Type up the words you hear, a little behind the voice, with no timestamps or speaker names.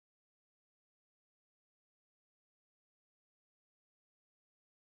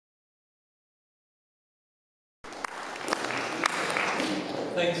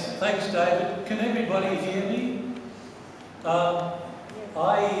Thanks, David. Can everybody hear me?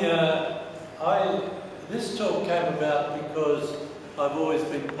 This talk came about because I've always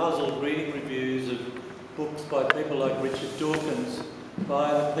been puzzled reading reviews of books by people like Richard Dawkins,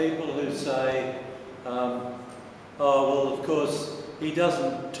 by the people who say, oh, well, of course, he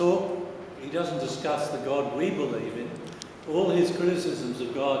doesn't discuss the God we believe in. All his criticisms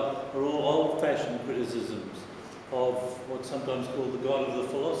of God are all old-fashioned criticisms of what's sometimes called the God of the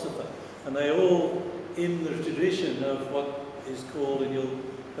philosopher. And they're all in the tradition of what is called, and you'll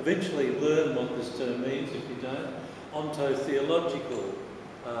eventually learn what this term means if you don't, onto-theological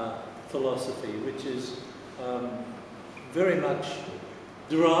philosophy, which is very much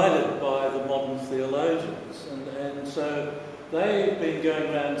derided by the modern theologians. And so they've been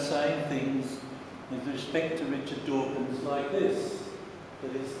going around saying things with respect to Richard Dawkins like this,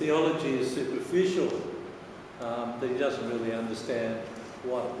 that his theology is superficial, that he doesn't really understand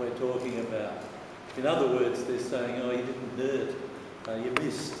what we're talking about. In other words, they're saying, oh, you didn't nerd, you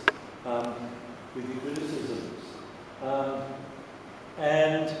missed with your criticisms.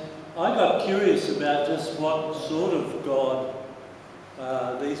 And I got curious about just what sort of God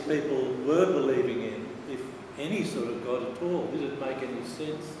these people were believing in, if any sort of God at all. Did it make any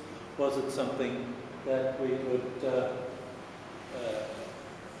sense? Was it something that we would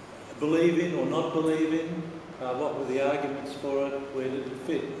believe in or not believe in? What were the arguments for it? Where did it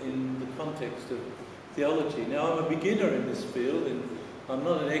fit in the context of theology? Now, I'm a beginner in this field, and I'm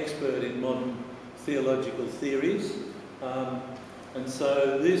not an expert in modern theological theories. And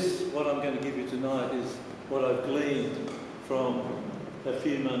so what I'm going to give you tonight is what I've gleaned from a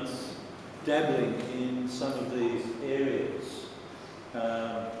few months dabbling in some of these areas.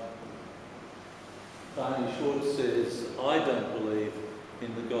 Barney Schwartz says, I don't believe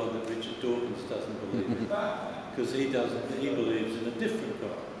in the God that Richard Dawkins doesn't believe in, because he believes in a different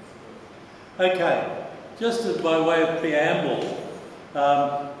God. Okay, just by way of preamble,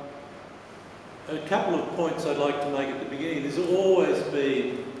 a couple of points I'd like to make at the beginning. There's always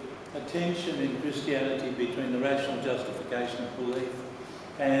been a tension in Christianity between the rational justification of belief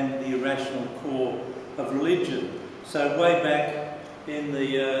and the irrational core of religion. So way back in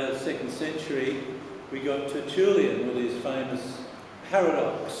the 2nd century, we got Tertullian with his famous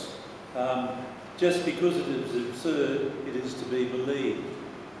paradox. Just because it is absurd, it is to be believed.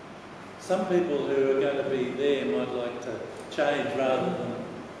 Some people who are going to be there might like to change rather than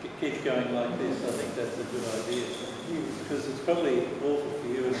keep going like this. I think that's a good idea, because it's probably awful for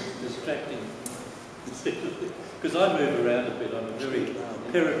you and distracting. Because I move around a bit. I'm a very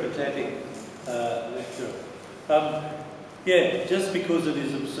peripatetic lecturer. Yeah, just because it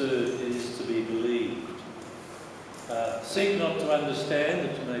is absurd, it is to be believed. Seek not to understand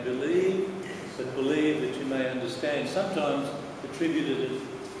that you may believe, but believe that you may understand. Sometimes attributed it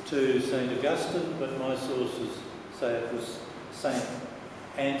to St. Augustine, but my sources say it was St.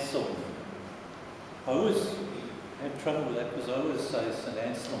 Anselm. I always have trouble with that because I always say St.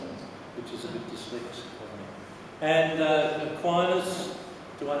 Anselm, which is a bit dyslexic for me. And Aquinas,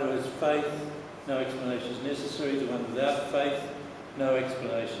 to one who has faith, no explanation is necessary. To one without faith, no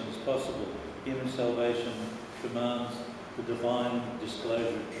explanation is possible. Human salvation demands the divine disclosure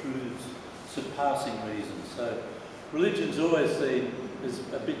of truths surpassing reason. So religion's always seen as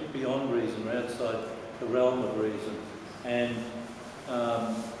a bit beyond reason, or outside the realm of reason. And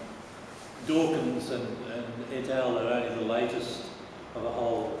Dawkins and et al. Are only the latest of a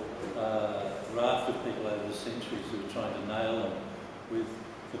whole raft of people over the centuries who are trying to nail them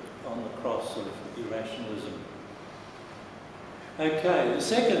on the cross of irrationalism. Okay, the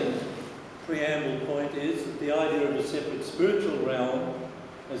second preamble point is that the idea of a separate spiritual realm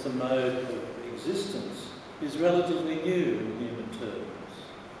as a mode of existence is relatively new in human terms.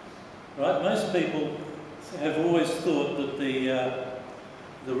 Right? Most people have always thought that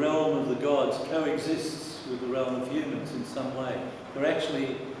the realm of the gods coexists with the realm of humans in some way. They're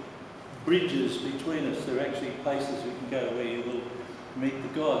actually bridges between us. They're actually places we can go where you will meet the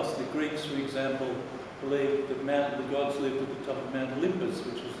gods. The Greeks, for example, believed that the gods lived at the top of Mount Olympus,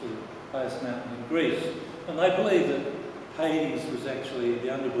 which is the highest mountain in Greece. And they believed that Hades was actually, the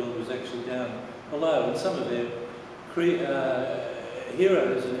underworld was actually down below. And some of their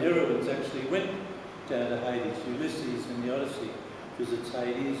heroes and heroines actually went down to Hades. Ulysses in the Odyssey visits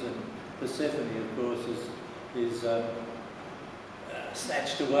Hades, and Persephone, of course, is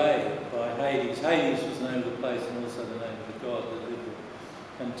snatched away by Hades. Hades was the name of the place and also the name of the god that lived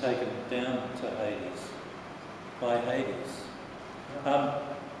there, and taken down to Hades by Hades.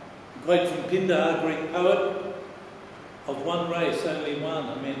 Quote from Pindar, Greek poet: of one race only one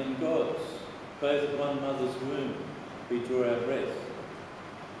are men and gods, both of one mother's womb we draw our breath.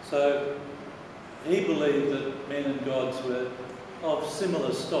 So he believed that men and gods were of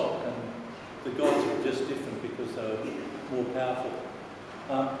similar stock, and the gods were just different because they were more powerful.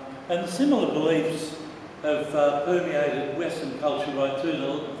 And similar beliefs have permeated Western culture right through.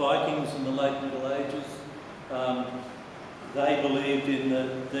 The Vikings in the late Middle Ages, they believed in the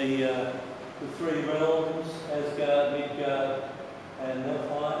three realms: Asgard, Midgard, and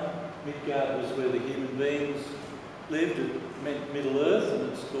Helheim. Midgard was where the human beings lived. It meant Middle Earth,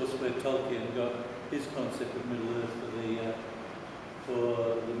 and it's of course where Tolkien got his concept of Middle Earth for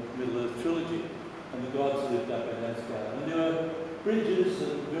the Middle Earth trilogy. And the gods lived up in Asgard. And there were bridges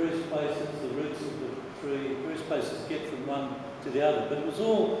at various places, the roots of the tree, various places to get from one to the other, but it was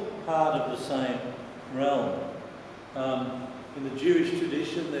all part of the same realm. In the Jewish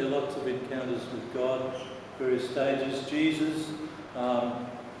tradition, there are lots of encounters with God, various stages. Jesus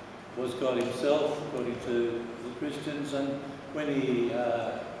was God himself, according to the Christians, and when he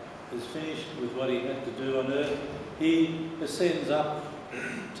is finished with what he had to do on earth, he ascends up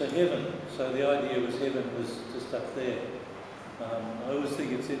to heaven. So the idea was heaven was just up there. I always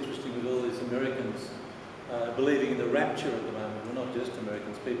think it's interesting with all these Americans believing in the rapture at the moment. Well, not just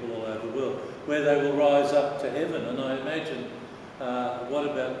Americans, people all over the world, where they will rise up to heaven. And I imagine, what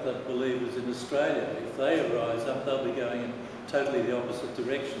about the believers in Australia? If they rise up, they'll be going in totally the opposite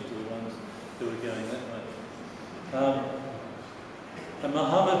direction to the ones who are going that way. And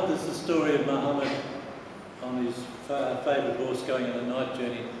Muhammad, there's the story of Muhammad on his favourite horse going on a night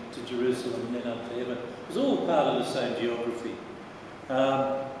journey to Jerusalem and then up to heaven. It was all part of the same geography.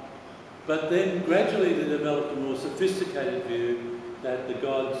 But then gradually they developed a more sophisticated view that the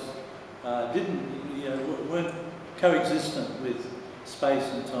gods weren't coexistent with space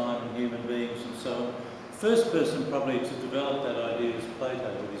and time and human beings and so on. The first person probably to develop that idea was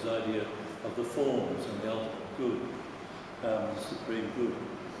Plato, with his idea of the forms and the ultimate good, the supreme good.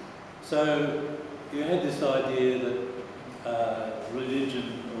 So you had this idea that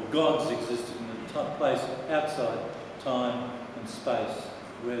religion or gods existed in a place outside time and space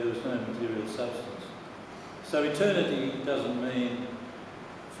where there was no material substance. So eternity doesn't mean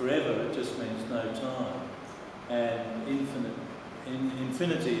forever, it just means no time. And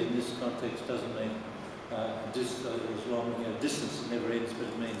infinity in this context doesn't mean as long, distance that never ends, but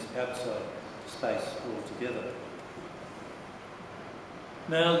it means outside space altogether.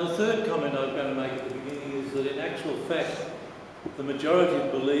 Now, the third comment I'm going to make at the beginning is that in actual fact, the majority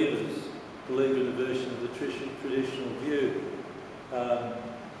of believers believe in a version of the traditional view.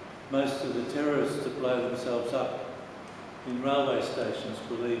 Most of the terrorists that blow themselves up in railway stations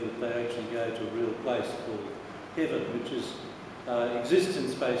believe that they actually go to a real place called heaven, which exists in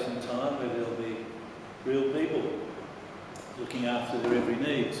space and time, where there'll be real people looking after their every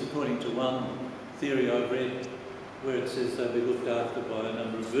needs. According to one theory I've read, where it says they'll be looked after by a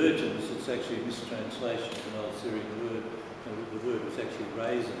number of virgins, it's actually a mistranslation of an old Syrian word. The word was actually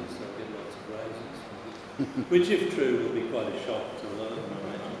raisins, they'll get lots of raisins. Which, if true, will be quite a shock to a lot of them, I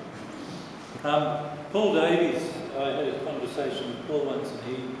imagine. Paul Davies, I had a conversation with Paul once, and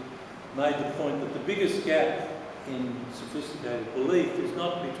he made the point that the biggest gap in sophisticated belief is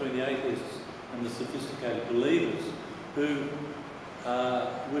not between the atheists and the sophisticated believers, who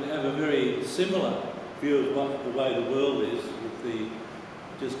would have a very similar view of the way the world is, with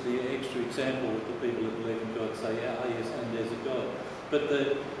just the extra example that the people who believe in God say, ah yes, and there's a God. But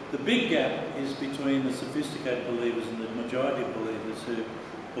the big gap is between the sophisticated believers and the majority of believers who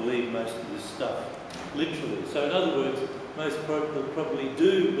believe most of this stuff, literally. So in other words, most people probably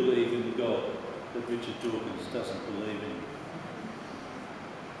do believe in the God that Richard Dawkins doesn't believe in.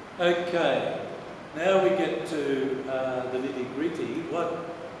 Okay, now we get to the nitty-gritty.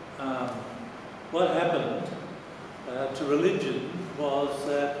 What happened to religion was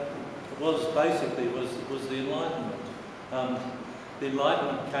basically the Enlightenment. The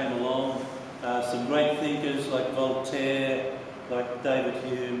Enlightenment came along. Some great thinkers like Voltaire, like David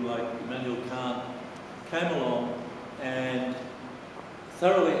Hume, like Immanuel Kant came along and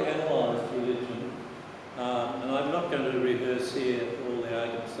thoroughly analysed religion. And I'm not going to rehearse here all the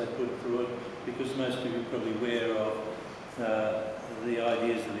arguments they put through it, because most of you are probably aware of the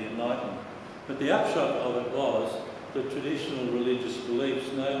ideas of the Enlightenment. But the upshot of it was that traditional religious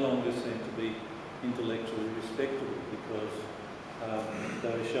beliefs no longer seem to be intellectually respectable, because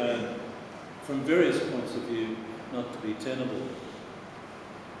they were shown from various points of view not to be tenable.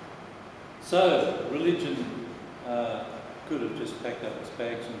 So religion could have just packed up its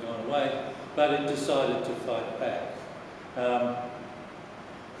bags and gone away, but it decided to fight back.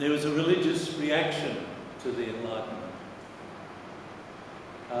 There was a religious reaction to the Enlightenment.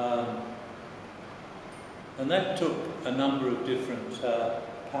 And that took a number of different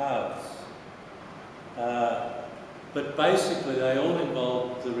paths. But basically they all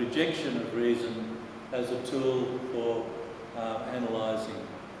involve the rejection of reason as a tool for analysing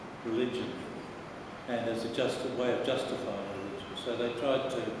religion and as a way of justifying religion. So they tried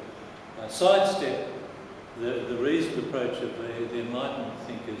to sidestep the reasoned approach of the Enlightenment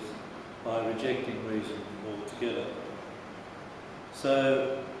thinkers by rejecting reason altogether.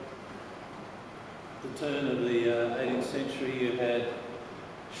 So, at the turn of the 18th century, you had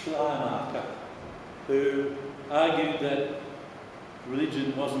Schleiermacher, who argued that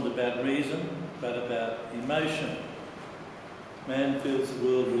religion wasn't about reason, but about emotion. Man feels the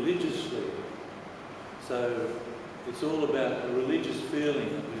world religiously, so it's all about a religious feeling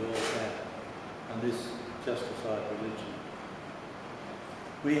that we all have, and this justified religion.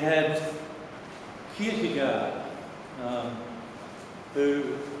 We had Kierkegaard, who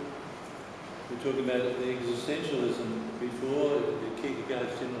we were talking about the existentialism before. Kierkegaard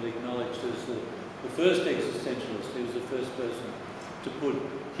is generally acknowledged as the first existentialist. He was the first person to put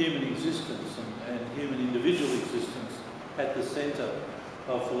human existence and human individual existence at the centre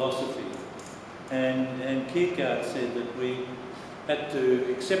of philosophy. And Kierkegaard said that we had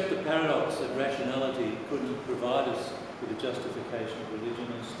to accept the paradox that rationality couldn't provide us with a justification of religion.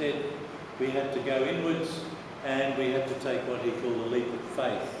 Instead, we had to go inwards and we had to take what he called a leap of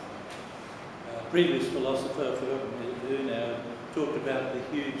faith. A previous philosopher, I've forgotten who now, talked about the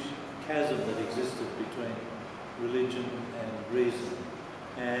huge chasm that existed between religion and reason.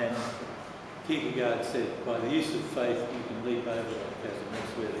 And Kierkegaard said, by the use of faith, you can leap over that chasm.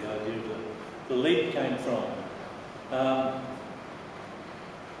 That's where the idea of the leap came from.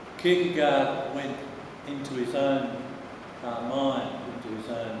 Kierkegaard went into his own mind, into his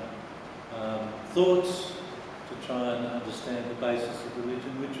own thoughts to try and understand the basis of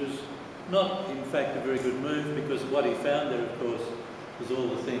religion, which was not, in fact, a very good move, because what he found there, of course, was all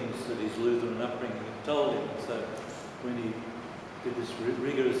the things that his Lutheran upbringing had told him. So when he did this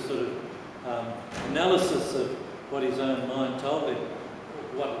rigorous sort of analysis of what his own mind told him,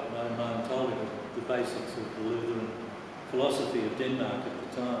 what his own mind told him, the basics of the Lutheran philosophy of Denmark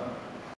at the time,